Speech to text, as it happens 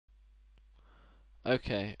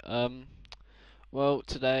Okay, well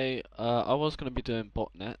today I was going to be doing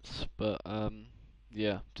botnets, but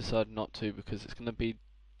yeah, decided not to because it's going to be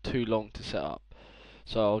too long to set up,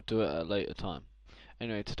 so I'll do it at a later time.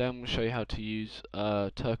 Anyway, today I'm going to show you how to use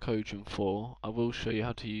turkojan 4. I will show you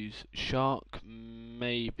how to use shark,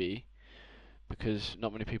 maybe, because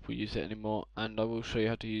not many people use it anymore, and I will show you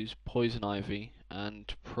how to use poison ivy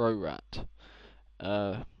and pro rat.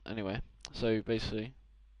 Anyway, so basically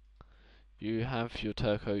you have your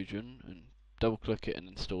turkojan and double click it and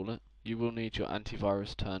install it. You will need your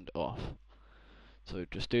antivirus turned off. So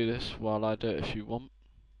just do this while I do it if you want.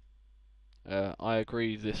 I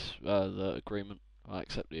agree the agreement. I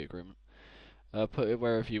accept the agreement. Put it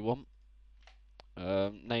wherever you want.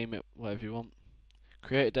 Name it whatever you want.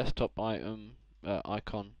 Create a desktop item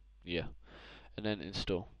icon. Yeah, and then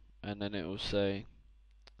install. And then it will say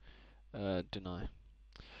deny.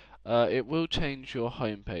 It will change your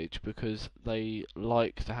homepage because they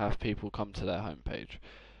like to have people come to their homepage.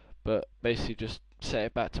 But basically just set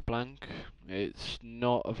it back to blank. It's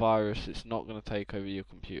not a virus, it's not going to take over your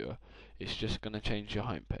computer, it's just going to change your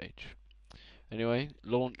home page. Anyway,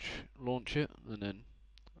 launch it and then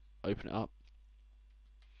open it up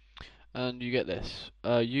and you get this.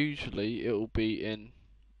 Usually it will be in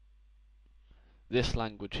this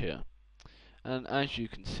language here, and as you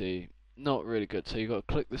can see, not really good, so you've got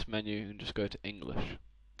to click this menu and just go to English.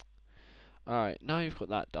 Alright, now you've got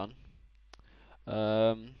that done.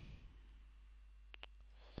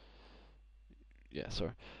 Yeah,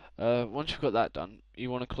 sorry. Once you've got that done,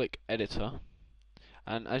 you want to click editor,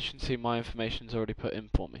 and as you can see my information is already put in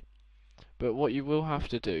for me. But what you will have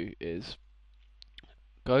to do is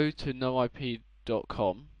go to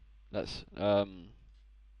noip.com. That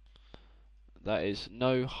is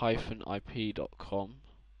no-ip.com,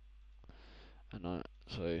 and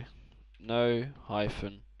so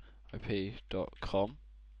no-ip.com.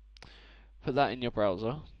 Put that in your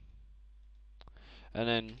browser, and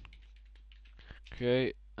then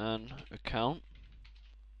create an account.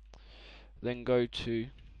 Then go to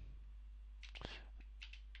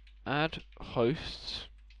add hosts,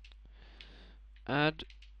 add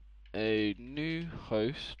a new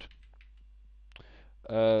host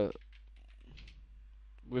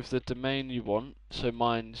with the domain you want. So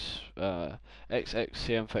mine's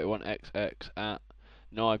xxcm31xx at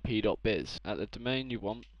noip.biz. At the domain you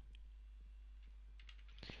want,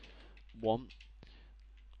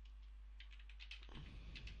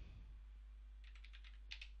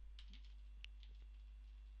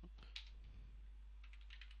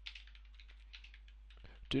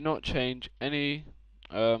 do not change any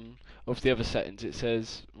of the other settings. It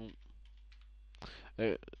says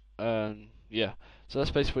yeah, so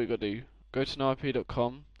that's basically what you got to do. Go to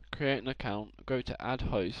noip.com, create an account, go to add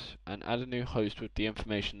host, and add a new host with the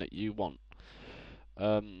information that you want.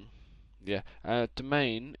 Yeah,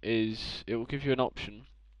 domain is, it will give you an option,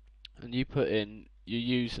 and you put in your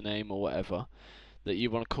username or whatever that you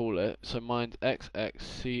want to call it. So mine's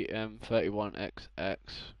xxcm31xx,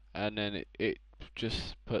 and then it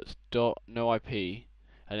just puts dot no IP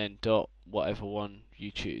and then dot whatever one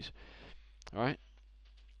you choose. Alright,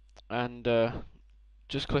 and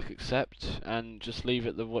just click accept and just leave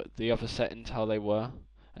it the other settings how they were,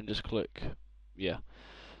 and just click yeah.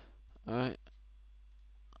 Alright.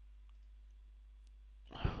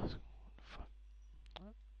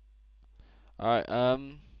 Alright, uh,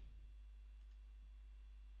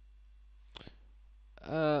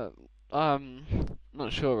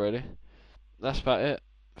 not sure really. That's about it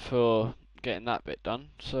for getting that bit done.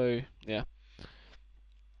 So, yeah.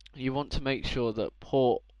 You want to make sure that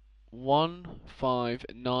port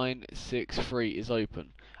 15963 is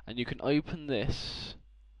open. And you can open this,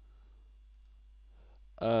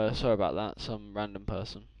 sorry about that, some random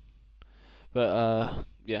person. But,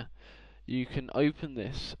 yeah. You can open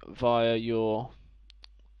this via your,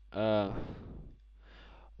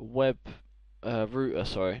 web router,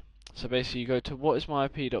 sorry. So basically you go to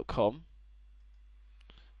whatismyip.com,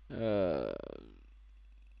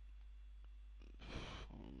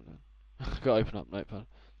 gotta open up Notepad.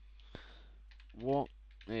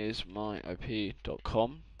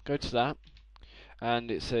 Whatismyip.com. Go to that,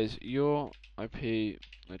 and it says your IP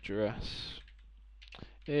address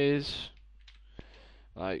is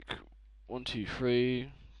like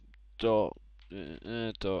 123 dot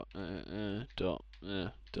dot dot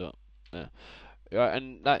dot. Right,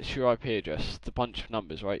 and that's your IP address, the bunch of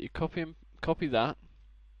numbers, right? You copy that,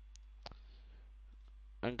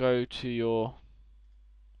 and go to your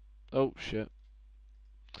oh shit.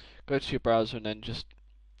 Go to your browser and then just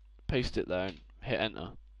paste it there and hit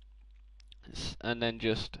enter. And then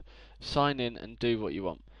just sign in and do what you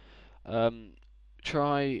want.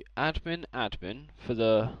 try admin for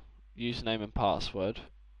the username and password.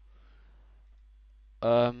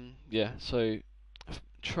 Yeah, so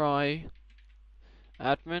try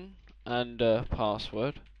admin and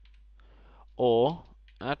password, or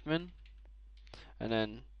admin and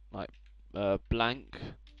then like blank.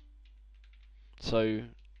 So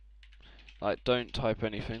like don't type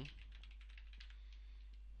anything,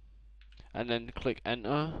 and then click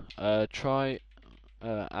enter. Try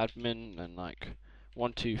admin and like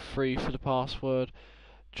 123 for the password.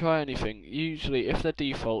 Try anything. Usually, if the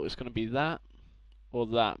default is going to be that or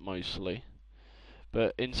that mostly,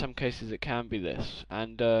 but in some cases it can be this.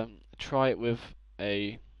 And try it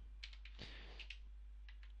a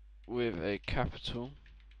capital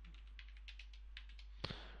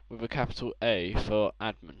A for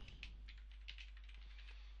admin.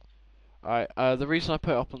 Alright, the reason I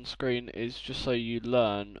put it up on screen is just so you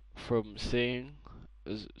learn from seeing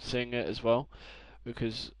it as well,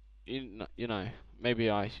 because you know maybe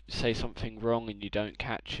I say something wrong and you don't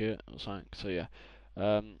catch it or something. So yeah,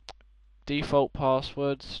 default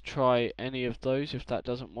passwords, try any of those. If that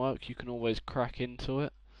doesn't work, you can always crack into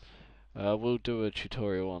it. We'll do a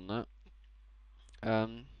tutorial on that.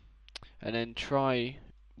 And then try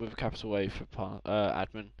with a capital A for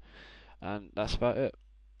admin, and that's about it.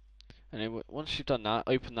 And then once you've done that,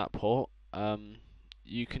 open that port.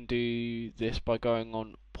 You can do this by going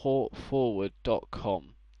on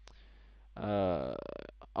portforward.com. I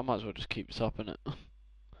might as well just keep this up, innit?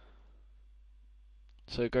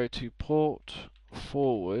 So go to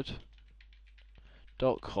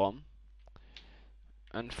portforward.com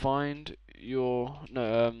and find your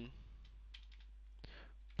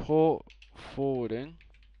port forwarding.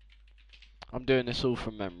 I'm doing this all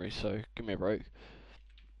from memory, so give me a break.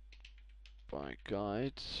 By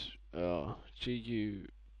guides, GUIDs.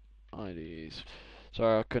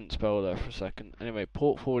 Sorry, I couldn't spell there for a second. Anyway,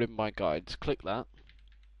 port forwarding by guides. Click that.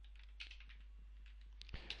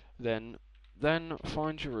 Then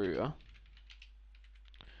find your router.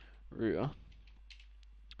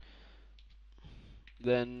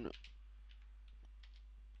 Then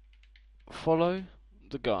follow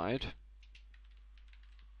the guide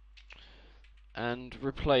and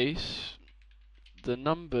replace the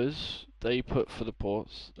numbers they put for the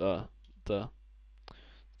ports. Hold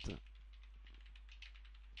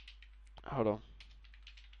on.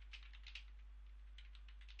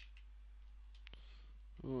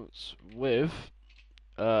 It's with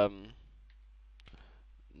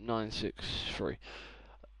 963.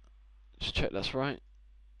 Just check that's right.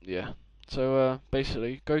 Yeah. So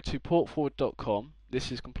basically, go to portforward.com.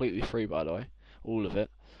 This is completely free, by the way, all of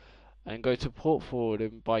it. And go to port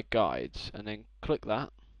forwarding by guides, and then click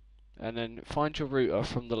that, and then find your router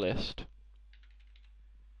from the list.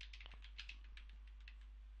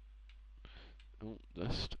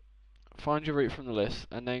 Find your route from the list,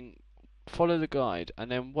 and then follow the guide, and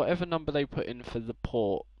then whatever number they put in for the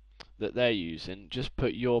port that they're using, just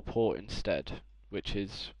put your port instead, which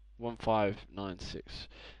is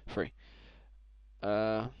 15963.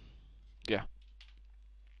 Yeah.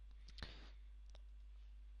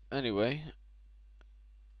 Anyway,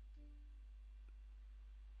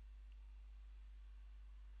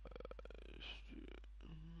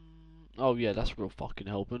 oh yeah, that's real fucking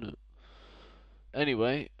help, isn't it?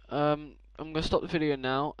 Anyway, I'm gonna stop the video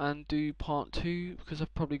now and do part 2 because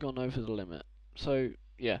I've probably gone over the limit. So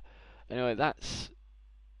yeah. Anyway, that's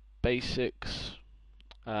basics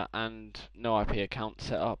and no IP account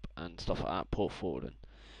setup and stuff like that. Port forwarding.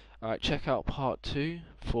 Alright, check out part 2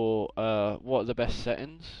 for what are the best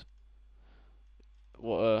settings.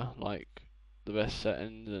 What are like the best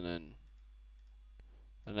settings, and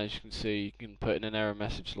as you can see, you can put in an error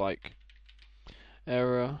message like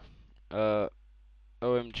error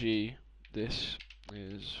OMG, this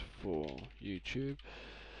is for YouTube.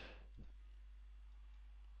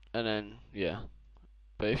 And then yeah.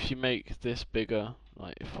 But if you make this bigger,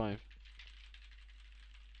 like if I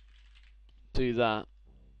do that,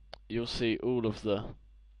 you'll see all of the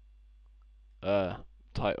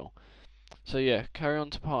title. So yeah, carry on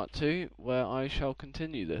to part 2 where I shall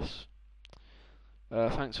continue this.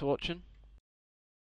 Thanks for watching.